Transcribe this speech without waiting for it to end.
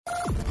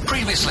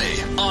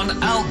Previously on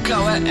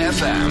Algoa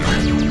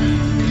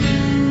FM.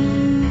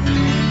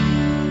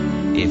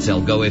 It's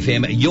Algoa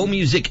FM, your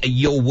music,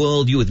 your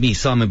world. You with me,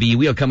 Simon B.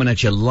 We are coming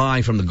at you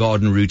live from the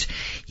Garden Route.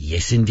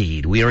 Yes,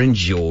 indeed. We are in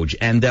George,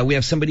 and we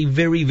have somebody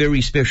very,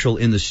 very special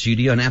in the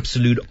studio. An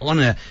absolute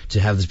honor to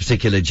have this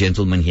particular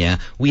gentleman here.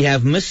 We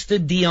have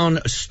Mr. Dion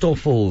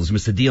Stoffels.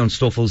 Mr. Dion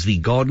Stoffels, the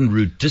Garden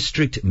Route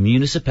District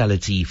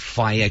Municipality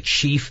Fire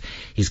Chief.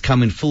 He's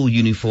come in full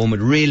uniform. It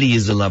really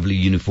is a lovely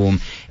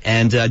uniform.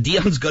 And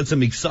Dion's got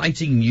some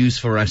exciting news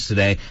for us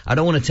today. I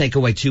don't want to take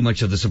away too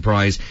much of the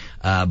surprise,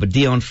 but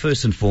Dion,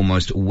 first and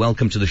foremost,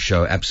 welcome to the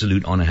show.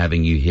 Absolute honor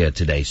having you here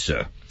today,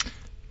 sir.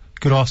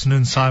 Good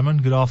afternoon,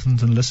 Simon. Good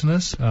afternoon,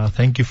 listeners.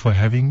 Thank you for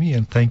having me,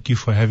 and thank you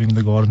for having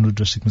the Garden Route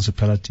District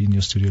Municipality in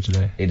your studio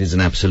today. It is an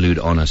absolute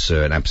honor,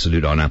 sir, an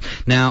absolute honor.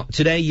 Now,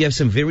 today you have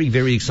some very,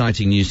 very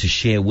exciting news to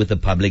share with the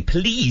public.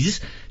 Please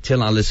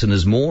tell our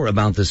listeners more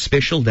about this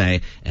special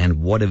day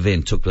and what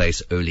event took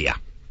place earlier.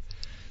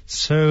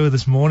 So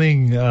this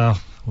morning,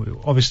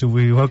 obviously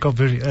we woke up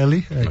very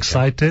early,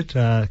 excited,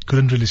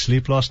 couldn't really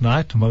sleep last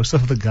night, most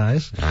of the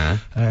guys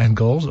and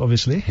girls,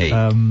 obviously. Hey.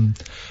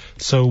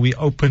 So we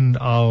opened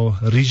our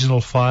regional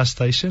fire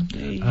station.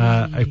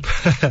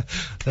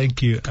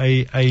 Thank you.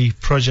 A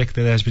project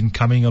that has been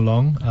coming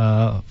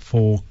along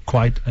for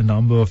quite a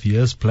number of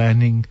years,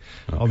 planning,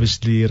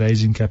 obviously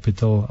raising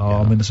capital,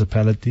 our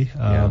municipality,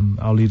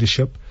 our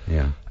leadership.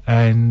 Yeah.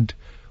 And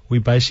we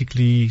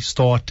basically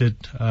started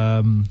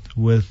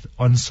with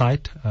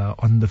on-site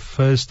on the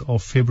 1st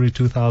of February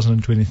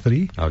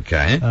 2023.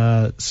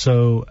 Okay.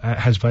 So it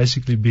has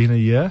basically been a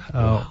year.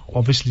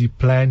 Obviously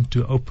planned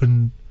to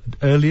open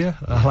earlier,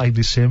 like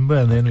December,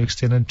 and then we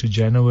extended to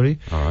January.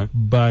 All right.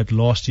 But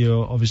last year,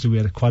 obviously, we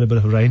had quite a bit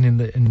of rain in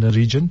the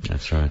region.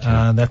 That's right.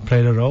 And that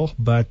played a role.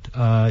 But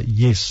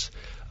yes,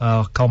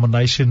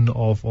 culmination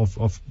of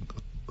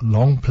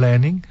long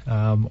planning.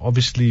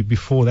 Obviously,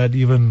 before that,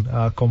 even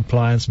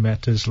compliance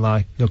matters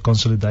like the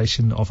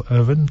consolidation of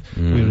Irvin.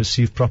 We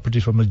received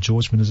property from the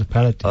George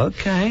municipality.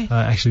 Okay.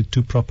 Actually,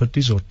 two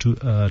properties or two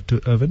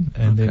Irvin,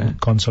 and then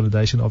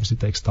consolidation obviously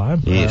takes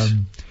time. Yes.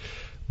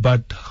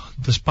 But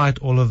despite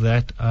all of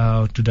that,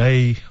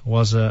 today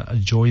was a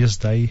joyous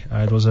day.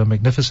 It was a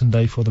magnificent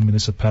day for the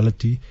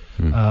municipality,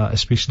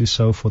 especially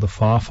so for the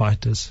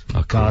firefighters,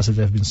 guys that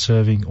have been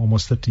serving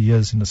almost 30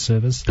 years in the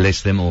service.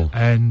 Bless them all.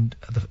 And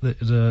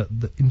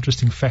the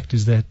interesting fact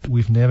is that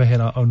we've never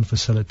had our own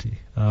facility.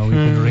 We've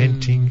been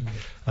renting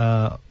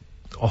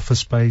office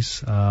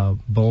space,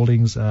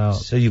 buildings.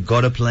 So you've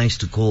got a place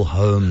to call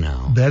home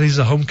now. That is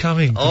a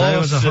homecoming. Awesome. Today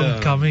was a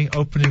homecoming,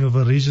 opening of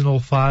a regional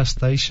fire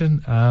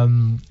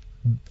station.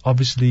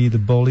 Obviously, the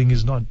building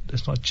is not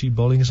cheap.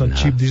 Building is not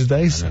cheap these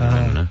days.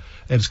 No.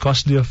 It's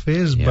costly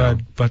affairs,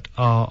 but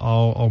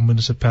our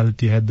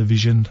municipality had the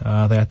vision,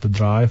 they had the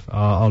drive,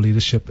 our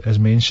leadership, as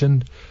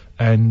mentioned.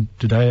 And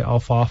today our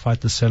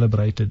firefighters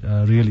celebrated,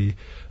 really,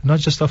 not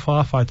just our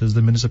firefighters,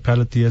 the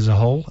municipality as a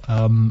whole,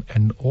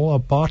 and all our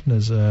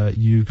partners.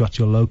 You've got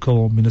your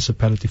local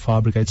municipality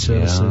fire brigade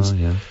services.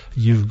 Yeah.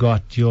 You've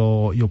got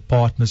your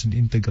partners in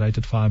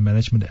integrated fire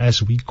management,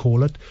 as we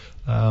call it.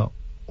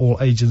 All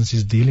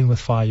agencies dealing with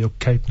fire, your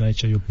Cape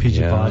Nature, your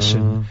PG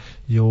Basin,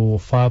 your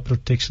fire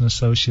protection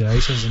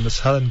associations in the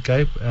Southern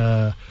Cape.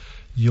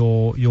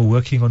 You're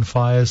working on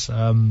fires,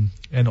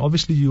 and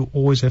obviously you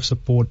always have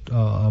support,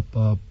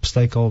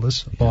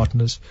 stakeholders,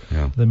 partners,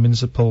 the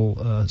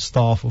municipal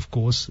staff, of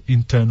course,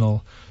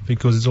 internal,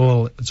 because it's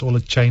all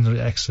a chain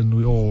reaction.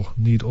 We all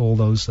need all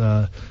those,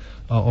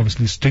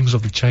 obviously, strings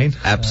of the chain,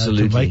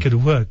 absolutely, to make it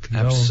work.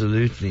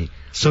 Absolutely.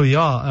 So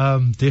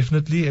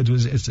definitely it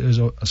was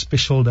a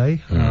special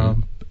day.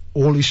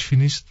 All is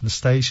finished. The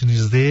station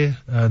is there,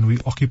 and we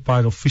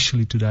occupied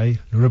officially today.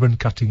 Ribbon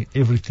cutting,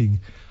 everything.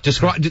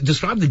 Describe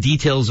the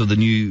details of the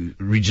new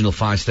regional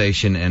fire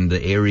station and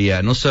the area,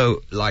 and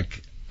also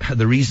like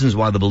the reasons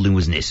why the building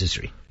was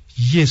necessary.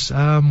 Yes,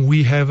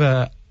 we have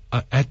a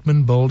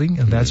admin building,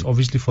 and that's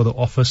obviously for the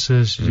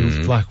officers.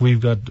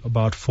 We've got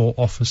about 4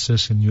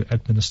 officers and your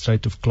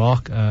administrative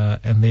clerk,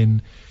 and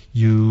then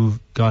you've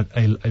got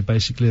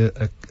basically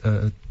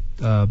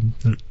a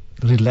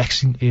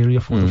relaxing area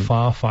for the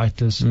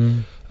firefighters,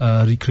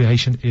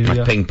 recreation area,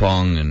 like ping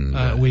pong and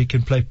where you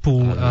can play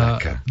pool.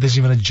 There's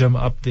even a gym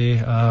up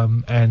there,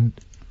 and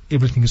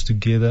everything is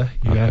together.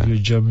 You have your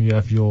gym, you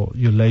have your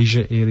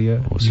leisure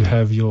area, you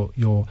have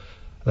your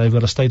they've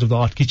got a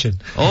state-of-the-art kitchen.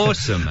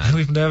 Awesome, man.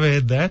 We've never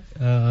had that.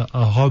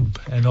 A hob,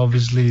 and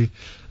obviously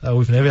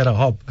we've never had a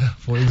hob.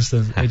 For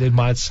instance, it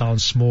might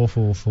sound small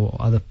for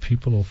other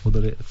people or for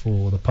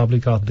the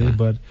public out there,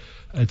 but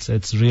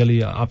it's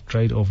really an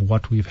upgrade of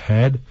what we've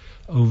had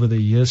over the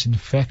years, in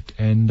fact.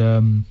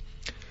 And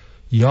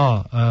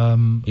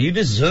you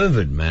deserve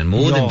it, man.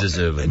 More than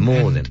deserve it.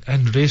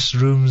 And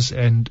restrooms,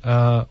 and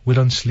we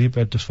don't sleep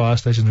at the fire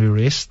station. We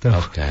rest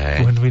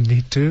when we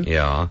need to.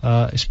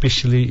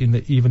 Especially in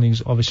the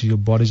evenings. Obviously, your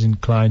body's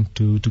inclined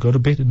to go to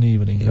bed in the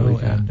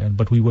evening.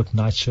 But we work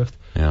night shift.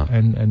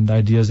 And the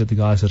idea is that the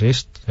guys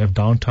rest, have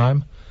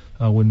downtime.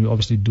 when we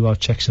obviously do our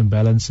checks and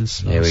balances,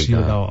 see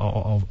that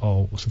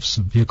our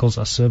vehicles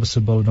are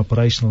serviceable and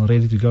operational and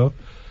ready to go.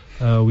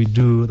 We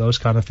do those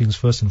kind of things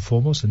first and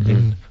foremost, and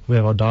then we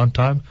have our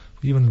downtime.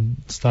 We even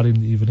study in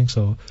the evening,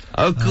 so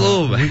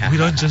cool. We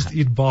don't just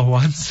eat bar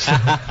once.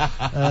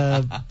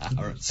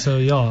 So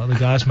yeah, the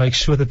guys make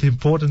sure that the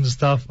important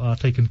stuff are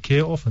taken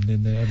care of, and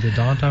then they have their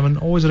downtime and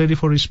always ready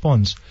for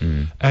response.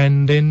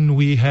 And then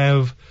we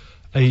have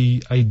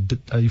a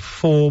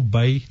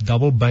 4-bay,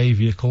 double bay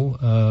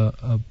vehicle,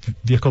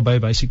 vehicle bay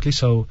basically.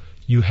 So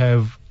you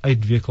have 8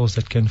 vehicles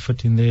that can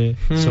fit in there.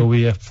 So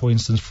we have, for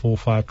instance, 4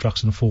 fire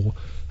trucks and 4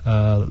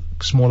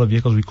 smaller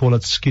vehicles. We call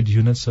it skid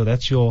units. So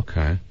that's your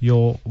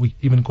we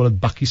even call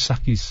it bakkie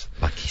sakkies.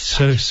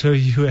 So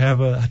you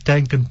have a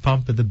tank and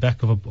pump at the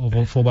back of a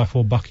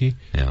 4x4 bakkie.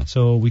 Yeah.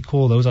 So we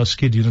call those our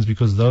skid units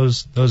because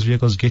those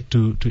vehicles get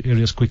to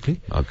areas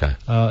quickly. Okay.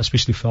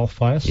 Especially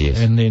fires. Yes.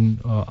 And then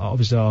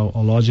obviously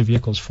our larger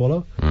vehicles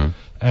follow.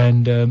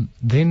 And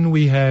then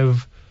we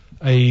have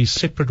a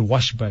separate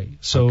wash bay.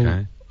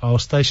 So our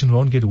station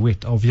won't get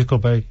wet. Our vehicle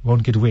bay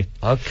won't get wet.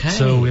 Okay.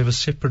 So we have a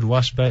separate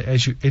wash bay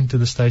as you enter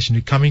the station.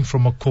 You're coming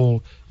from a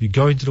call. You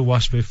go into the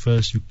wash bay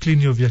first. You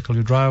clean your vehicle.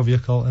 You dry your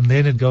vehicle, and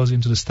then it goes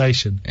into the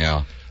station.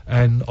 Yeah.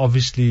 And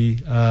obviously,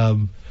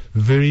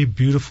 very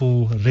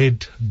beautiful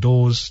red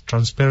doors,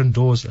 transparent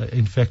doors.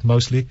 In fact,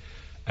 mostly,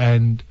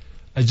 and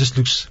it just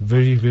looks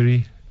very,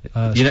 very.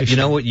 You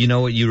know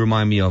what you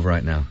remind me of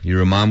right now. You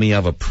remind me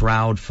of a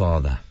proud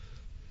father.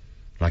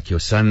 Like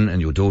your son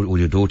and your daughter, or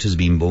your daughter's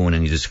been born,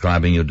 and you're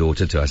describing your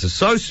daughter to us. It's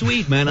so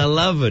sweet, man. I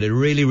love it. It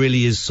really,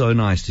 really is so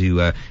nice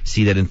to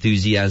see that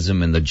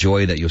enthusiasm and the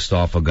joy that your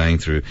staff are going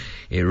through.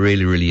 It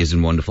really, really is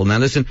wonderful. Now,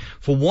 listen,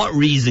 for what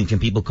reason can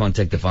people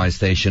contact the fire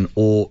station,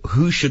 or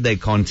who should they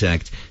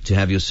contact to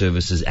have your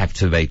services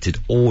activated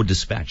or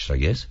dispatched, I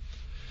guess?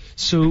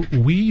 So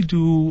we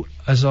do,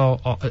 as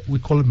we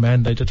call it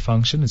mandated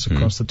function. It's a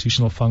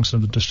constitutional function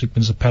of the district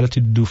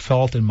municipality to do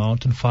veld and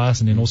mountain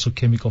fires, and then also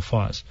chemical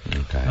fires.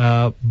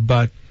 Okay.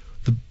 But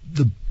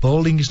the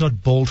building is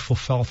not built for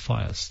veld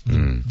fires.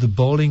 The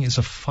building is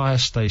a fire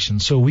station,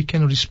 so we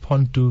can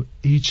respond to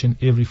each and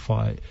every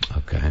fire.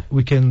 Okay.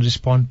 We can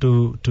respond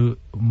to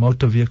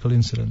motor vehicle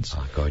incidents,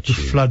 to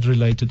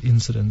flood-related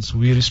incidents.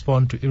 We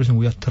respond to everything.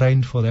 We are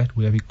trained for that.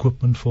 We have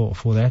equipment for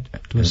that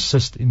to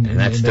assist in. And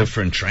that's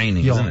different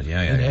training, isn't it?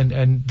 Yeah.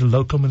 And the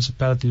local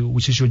municipality,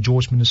 which is your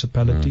George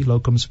municipality,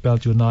 local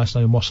municipality, your Nice,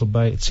 your Mossel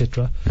Bay,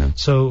 etc. Yeah.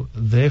 So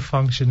their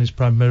function is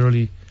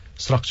primarily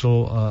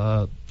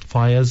structural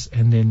fires,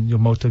 and then your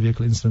motor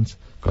vehicle incidents,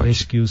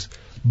 rescues.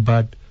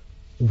 But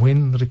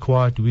when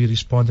required, we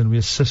respond and we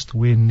assist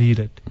where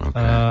needed.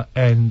 Okay.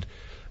 And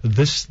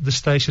the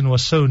station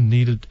was so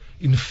needed.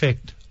 In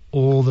fact,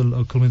 all the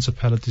local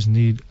municipalities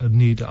need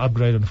an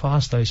upgrade on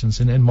fire stations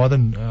and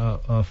modern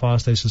fire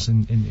stations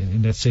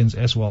in that sense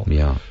as well.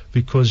 Yeah.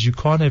 Because you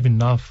can't have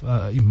enough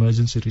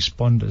emergency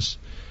responders,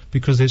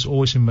 because there's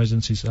always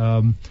emergencies.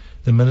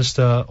 The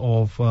Minister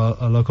of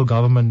Local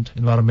Government,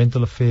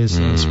 Environmental Affairs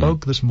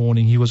spoke this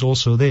morning. He was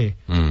also there,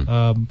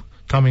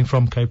 coming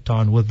from Cape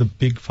Town with the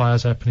big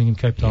fires happening in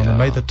Cape Town. Yeah. He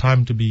made the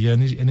time to be here,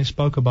 and he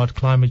spoke about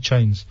climate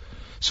change.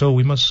 So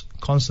we must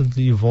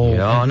constantly evolve.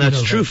 Yeah, no,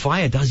 it's true.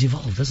 Fire does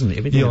evolve, doesn't it?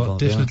 Everything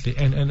evolves. Definitely.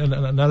 Yeah. And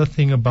another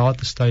thing about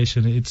the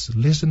station, it's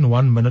less than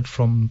 1 minute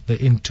from the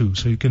N2.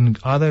 So you can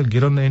either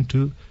get on the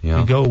N2,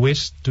 you go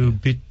west to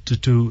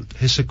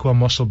Hessequa,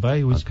 Mossel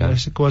Bay, which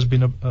Hessequa has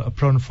been a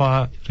prone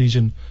fire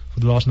region for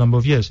the last number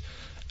of years.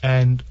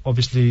 And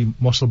obviously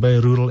Mossel Bay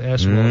rural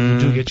as well. You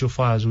do get your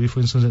fires. We,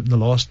 for instance, in the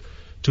last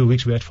 2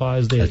 weeks we had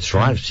fires there. That's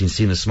right. I've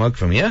seen the smoke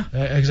from here.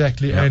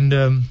 Exactly. Yeah.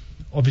 And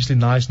obviously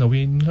Nice. Now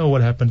we know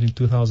what happened in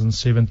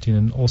 2017,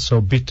 and also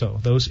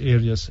Bito, those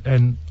areas.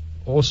 And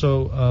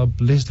also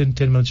less than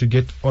 10 minutes you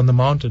get on the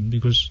mountain,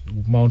 because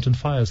mountain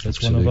fires, that's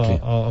Absolutely. one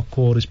of our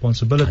core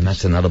responsibilities. And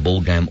that's another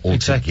ball game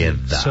altogether.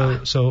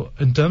 Exactly. So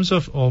in terms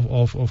of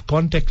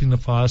contacting the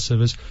fire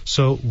service,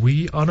 so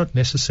we are not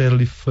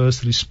necessarily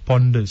first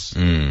responders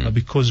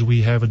because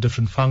we have a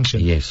different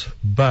function. Yes.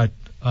 But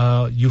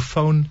you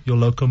phone your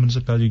local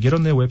municipality, you get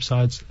on their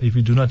websites. If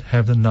you do not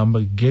have the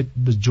number, get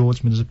the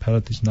George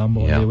municipality's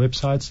number on their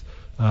websites.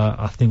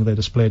 I think they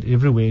display it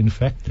everywhere, in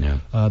fact,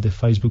 their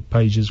Facebook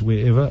pages,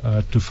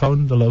 wherever, to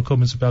phone the local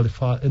municipality.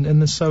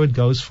 And so it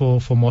goes for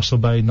Mossel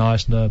Bay,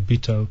 Knysna,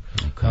 Bito.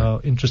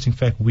 Okay. Interesting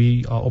fact,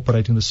 we are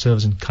operating the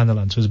service in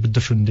Kanaland, so it's a bit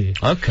different there.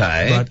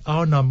 Okay. But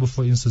our number,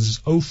 for instance, is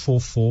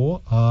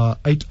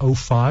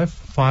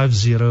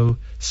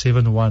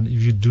 044-805-5071.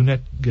 If you do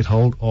not get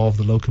hold of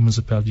the local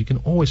municipality, you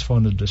can always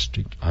phone the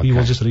district. Okay. We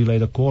will just relay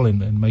the call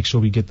and make sure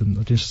we get the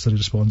necessary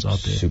response out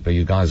there. Super.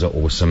 You guys are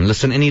awesome.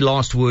 Listen, any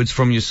last words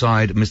from your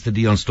side, Mr.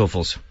 Dion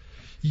Stoffels?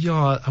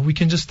 Yeah, we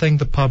can just thank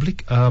the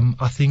public.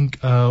 I think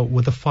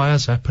with the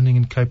fires happening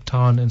in Cape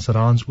Town and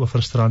surrounds,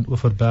 Oeverstrand,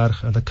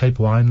 Oeverberg, and the Cape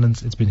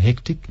Winelands, it's been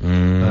hectic.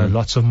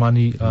 Lots of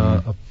money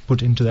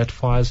put into that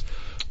fires.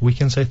 We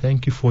can say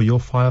thank you for your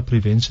fire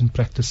prevention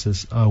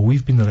practices.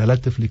 We've been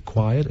relatively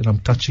quiet, and I'm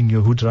touching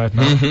your hood right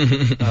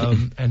now.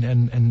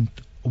 And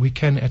we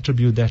can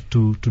attribute that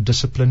to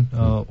discipline,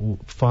 or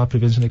fire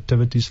prevention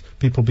activities,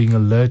 people being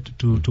alert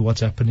to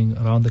what's happening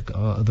around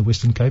the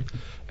Western Cape,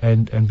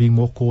 and being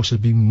more cautious,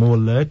 being more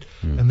alert,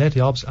 and that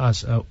helps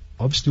us.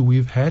 Obviously,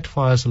 we've had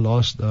fires the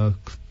last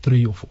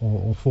 3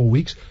 or 4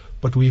 weeks,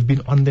 but we've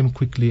been on them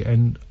quickly.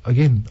 And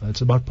again,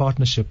 it's about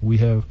partnership. We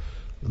have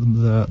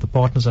the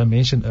partners I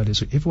mentioned earlier,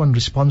 so everyone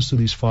responds to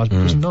these fires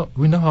because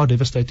we know how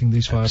devastating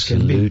these fires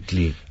can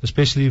be,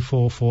 especially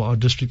for our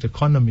district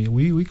economy.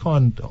 We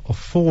can't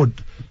afford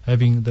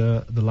having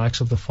the likes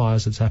of the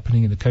fires that's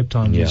happening in the Cape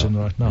Town region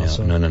right now.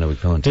 So no, we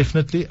can't.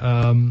 Definitely.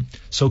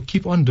 So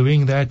keep on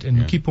doing that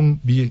and keep on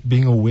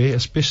being aware,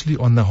 especially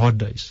on the hot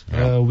days.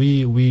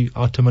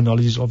 Our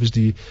terminology is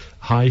obviously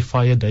high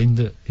fire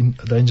danger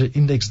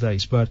index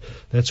days, but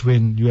that's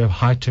when you have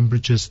high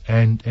temperatures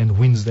and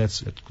winds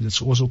that's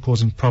also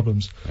causing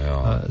problems,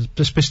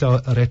 especially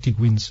our erratic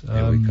winds,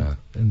 and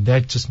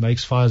that just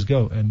makes fires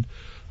go. And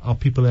our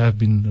people have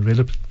been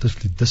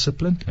relatively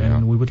disciplined,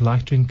 and we would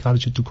like to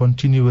encourage you to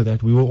continue with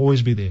that. We will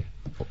always be there.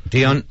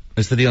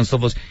 Mr. Dion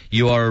Stoffels,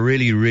 you are a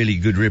really, really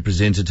good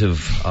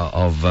representative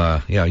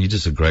you're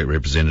just a great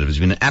representative. It's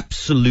been an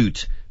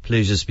absolute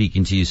pleasure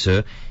speaking to you,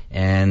 sir.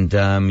 And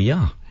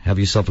have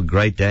yourself a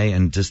great day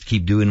and just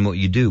keep doing what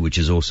you do, which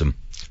is awesome.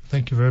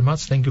 Thank you very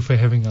much. Thank you for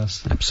having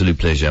us. Absolute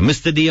pleasure.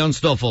 Mr. Dion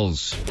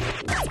Stoffels.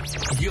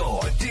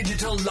 Your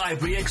digital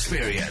library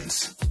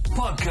experience.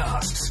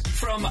 Podcasts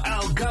from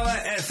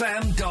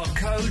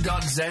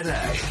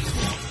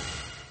algoafm.co.za.